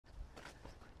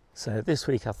So this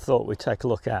week I thought we'd take a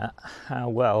look at how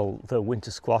well the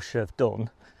winter squash have done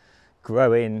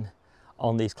growing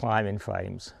on these climbing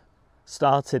frames.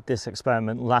 Started this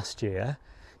experiment last year,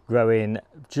 growing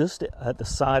just at the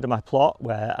side of my plot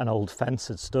where an old fence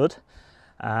had stood,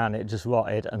 and it just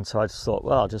rotted, and so I just thought,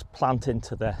 well, I'll just plant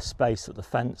into the space that the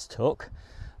fence took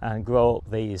and grow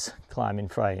up these climbing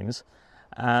frames,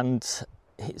 and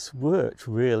it's worked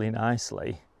really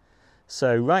nicely.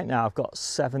 So right now I've got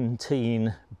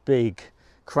 17 big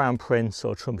crown prince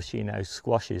or trumpetino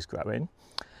squashes growing,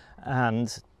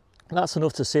 and that's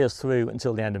enough to see us through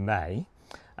until the end of May.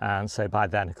 And so by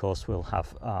then, of course, we'll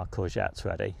have our courgettes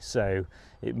ready. So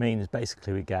it means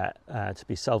basically we get to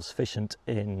be self-sufficient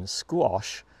in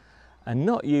squash and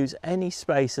not use any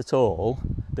space at all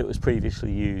that was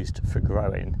previously used for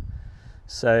growing.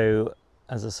 So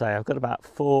as I say, I've got about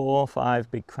 4 or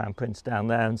 5 big crown prints down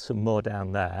there and some more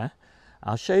down there.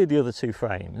 I'll show you the other 2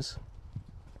 frames.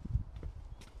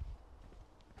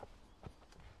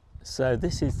 So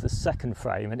this is the second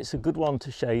frame, and it's a good one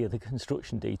to show you the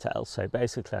construction details. So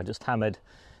basically I just hammered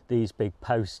these big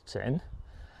posts in,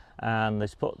 and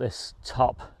let's put this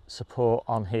top support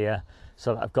on here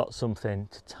so that I've got something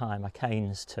to tie my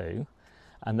canes to,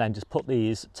 and then just put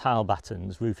these tile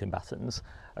battens, roofing battens,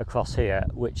 across here,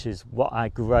 which is what I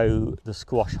grow the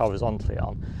squash horizontally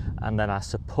on, and then I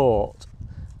support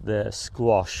the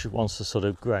squash once they're sort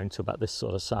of grown to about this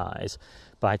sort of size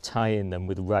by tying them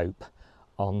with rope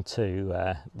onto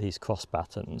these cross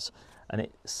battens, and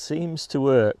it seems to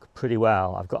work pretty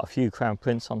well. I've got a few crown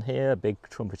prints on here, a big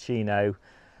trumpetino,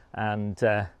 and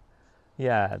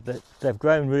yeah, they've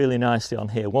grown really nicely on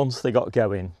here. Once they got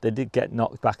going, they did get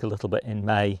knocked back a little bit in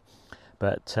May,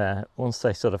 but once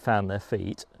they sort of found their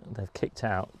feet, they've kicked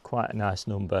out quite a nice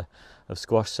number of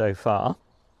squash so far.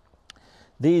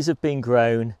 These have been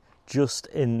grown just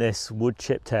in this wood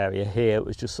chipped area here. It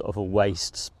was just sort of a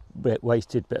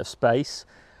wasted bit of space.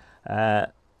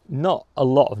 Not a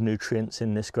lot of nutrients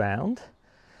in this ground,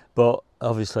 but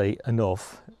obviously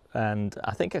enough. And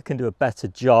I think I can do a better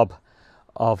job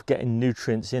of getting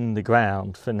nutrients in the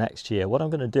ground for next year. What I'm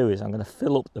going to do is I'm going to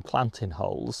fill up the planting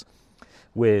holes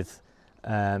with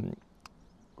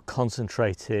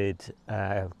concentrated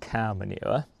cow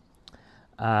manure,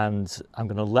 and I'm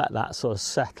going to let that sort of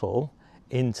settle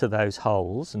into those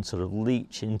holes and sort of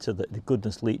leach into the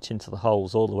goodness leach into the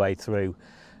holes all the way through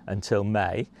until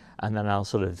May, and then I'll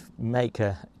sort of make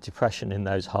a depression in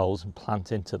those holes and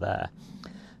plant into there.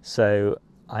 So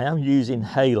I am using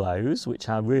halos, which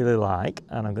I really like,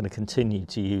 and I'm going to continue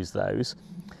to use those.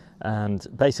 And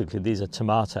basically these are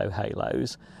tomato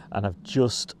halos, and I've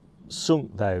just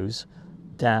sunk those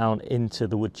down into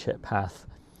the wood chip path,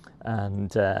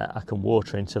 and I can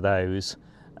water into those,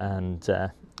 and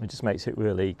it just makes it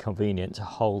really convenient to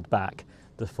hold back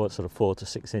the sort of 4 to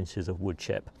 6 inches of wood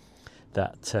chip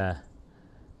that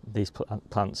these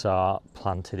plants are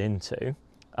planted into. And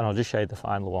I'll just show you the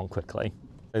final one quickly.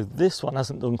 So this one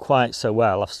hasn't done quite so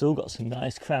well. I've still got some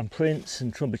nice crown prints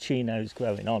and trumpetinos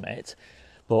growing on it,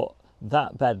 but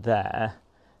that bed there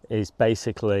is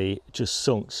basically just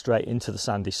sunk straight into the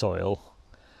sandy soil.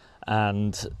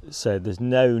 And so there's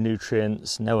no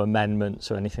nutrients, no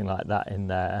amendments or anything like that in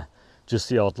there, just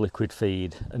the odd liquid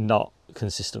feed, and not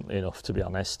consistently enough, to be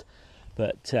honest.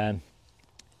 But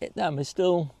I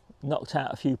still knocked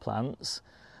out a few plants,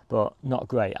 but not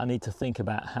great. I need to think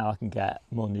about how I can get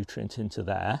more nutrient into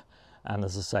there, and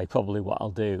as I say, probably what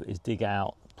I'll do is dig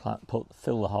out,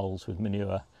 fill the holes with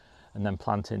manure, and then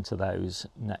plant into those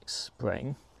next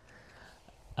spring.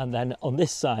 And then on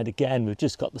this side again, we've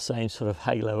just got the same sort of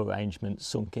halo arrangement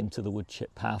sunk into the wood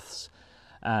chip paths,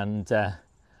 and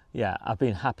yeah, I've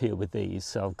been happier with these.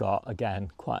 So I've got, again,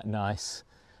 quite a nice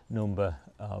number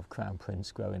of crown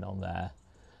prints growing on there.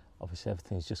 Obviously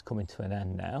everything's just coming to an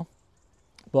end now.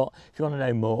 But if you want to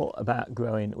know more about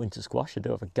growing winter squash, I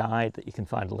do have a guide that you can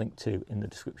find a link to in the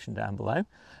description down below,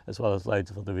 as well as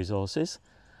loads of other resources.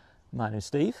 My name's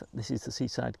Steve, this is the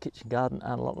Seaside Kitchen Garden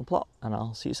and Allotment Plot, and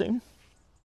I'll see you soon.